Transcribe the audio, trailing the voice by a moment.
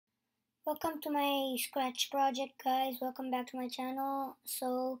Welcome to my Scratch project, guys. Welcome back to my channel.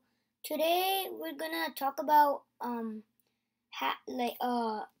 So today we're gonna talk about a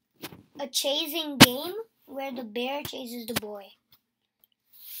chasing game where the bear chases the boy.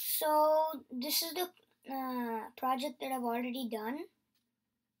 So this is the project that I've already done.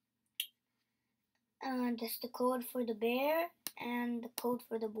 That's the code for the bear and the code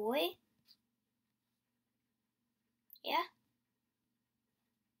for the boy. Yeah.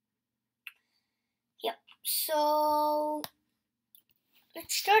 Yep. So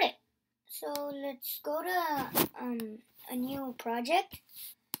let's start it. So let's go to a new project.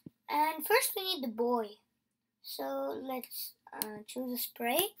 And first we need the boy. So let's choose a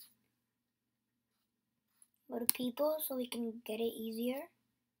spray. Go to people so we can get it easier.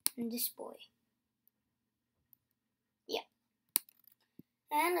 And this boy. Yep.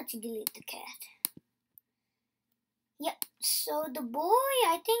 And let's delete the cat. Yep. So the boy,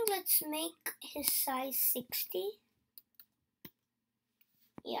 I think let's make his size 60.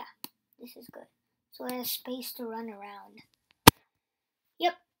 Yeah, this is good. So it has space to run around.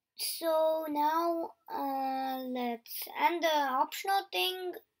 Yep. So now and the optional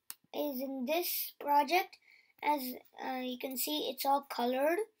thing is in this project. As you can see, it's all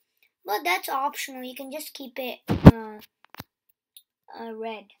colored, but that's optional. You can just keep it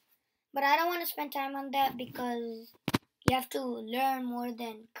red. But I don't want to spend time on that because you have to learn more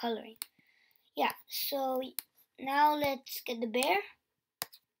than coloring. Yeah, so now let's get the bear.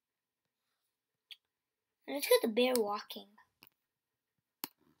 Let's get the bear walking.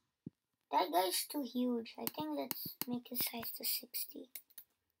 That guy's too huge. I think let's make his size to 60.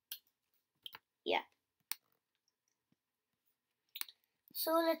 Yeah.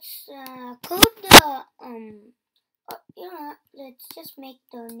 So let's code the let's just make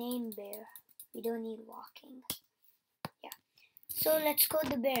the name bear. We don't need walking. Yeah. So let's code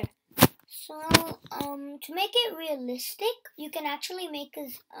the bear. So to make it realistic, you can actually make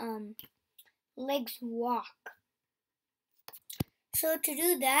his legs walk. So to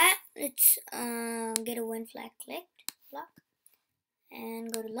do that, let's get a when flag clicked block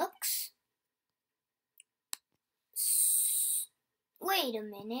and go to looks. Wait a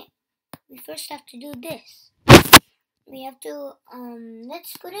minute. We first have to do this. We have to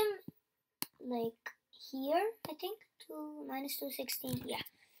let's put him like here, I think, to minus 216. Yeah.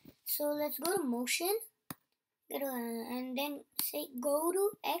 So let's go to motion, and then say go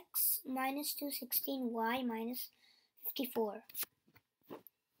to x minus 216, y minus 54.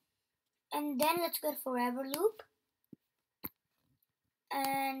 And then let's go to forever loop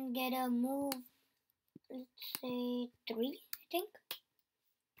and get a move, let's say 3, I think.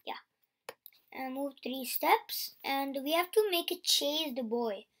 Yeah. And move 3 steps, and we have to make it chase the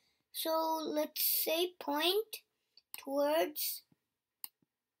boy. So let's say point towards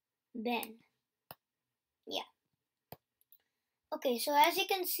Ben. Yeah. Okay, so as you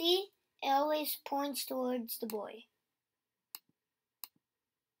can see, it always points towards the boy.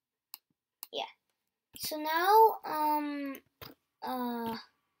 Yeah. So now,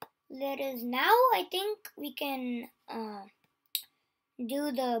 I think we can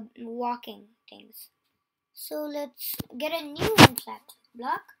do the walking things. So let's get a new one flat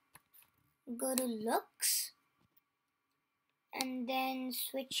block. Go to looks, and then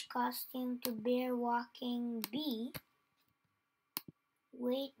switch costume to bear walking B.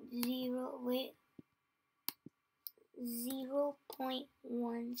 Wait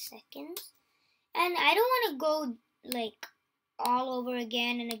 0.1 seconds. And I don't want to go like all over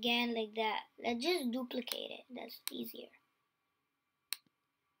again and again like that. Let's just duplicate it. That's easier.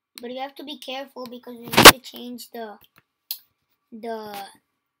 But you have to be careful because we need to change the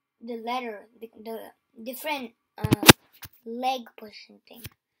letter, the different leg pushing thing.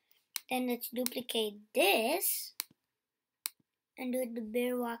 Then let's duplicate this and do the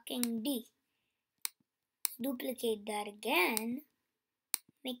bear walking D. Duplicate that again,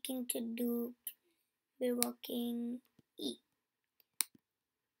 making to do bear walking E.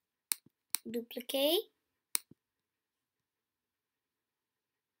 Duplicate.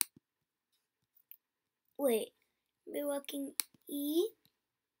 Wait, bear walking E,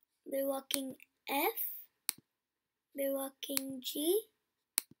 bear walking F, bear walking G,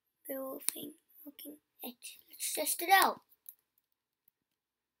 bear walking H. Let's test it out.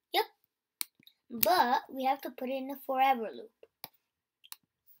 Yep. But we have to put it in a forever loop.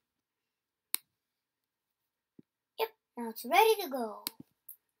 Yep, now it's ready to go.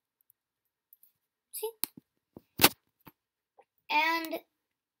 See?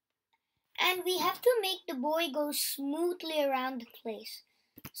 And we have to make the boy go smoothly around the place.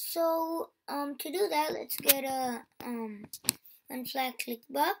 So to do that, let's get a unflag click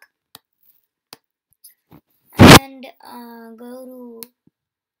block and go to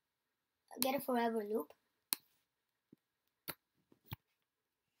get a forever loop.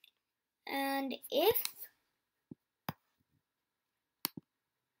 And if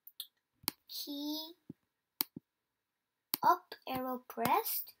key up arrow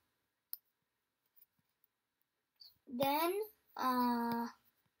pressed, then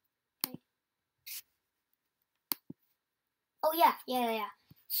oh yeah.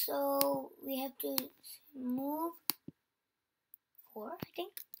 So we have to move 4, I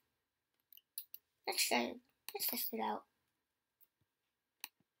think. Let's try it. Let's test it out.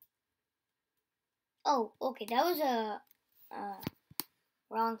 Oh, okay, that was a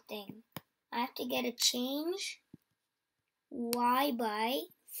wrong thing. I have to get a change y by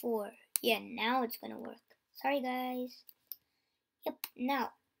 4. Yeah, now it's gonna work. Sorry, guys. Yep,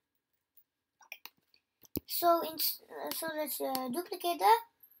 now. Okay. So let's duplicate that.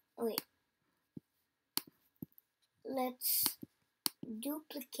 Oh, wait. Let's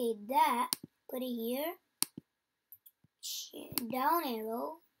duplicate that. Put it here. Down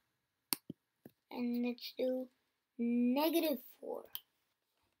arrow. And let's do -4.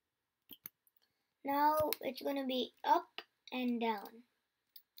 Now it's gonna be up and down.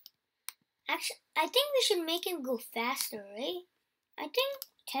 Actually, I think we should make him go faster, right? I think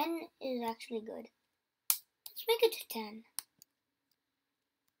 10 is actually good. Let's make it to 10.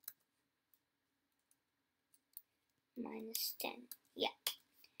 -10. Yeah.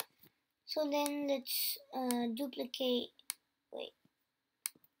 So then let's duplicate. Wait.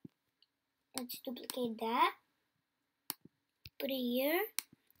 Let's duplicate that. Put it here.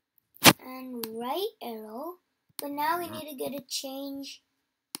 And right arrow. But now we need to get a change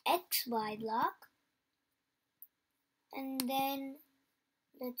XY block. And then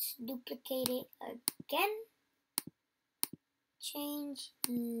let's duplicate it again. Change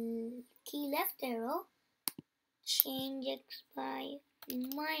key left arrow. Change X by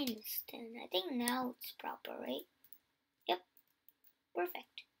 -10. I think now it's proper, right? Yep,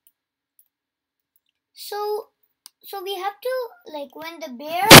 perfect. So we have to, like, when the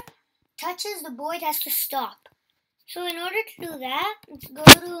bear touches the boy, it has to stop. So in order to do that, let's go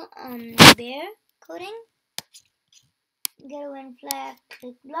to bear coding. Get a when flag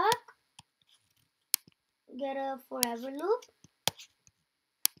click block. Get a forever loop.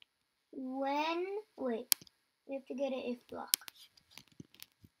 We have to get an if block.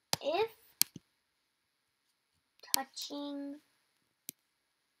 If touching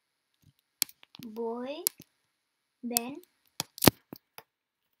boy, then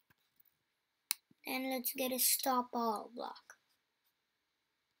let's get a stop all block.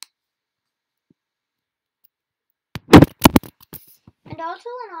 And also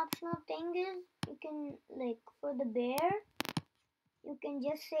an optional thing is you can, like, for the bear, you can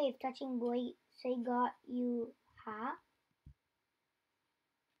just say if touching boy say got you ha.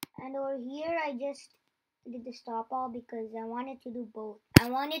 And over here I just did the stop all because I wanted to do both. I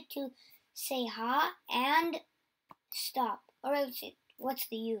wanted to say ha and stop, or else what's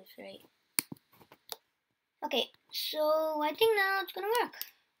the use, right? Okay, so I think now it's gonna work.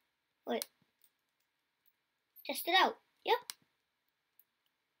 Wait, test it out. Yep.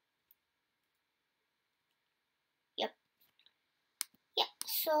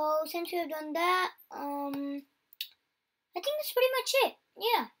 So since we have done that, I think that's pretty much it.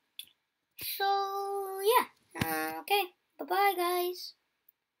 Yeah. So yeah. Okay. Bye bye, guys.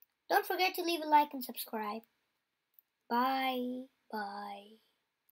 Don't forget to leave a like and subscribe. Bye. Bye.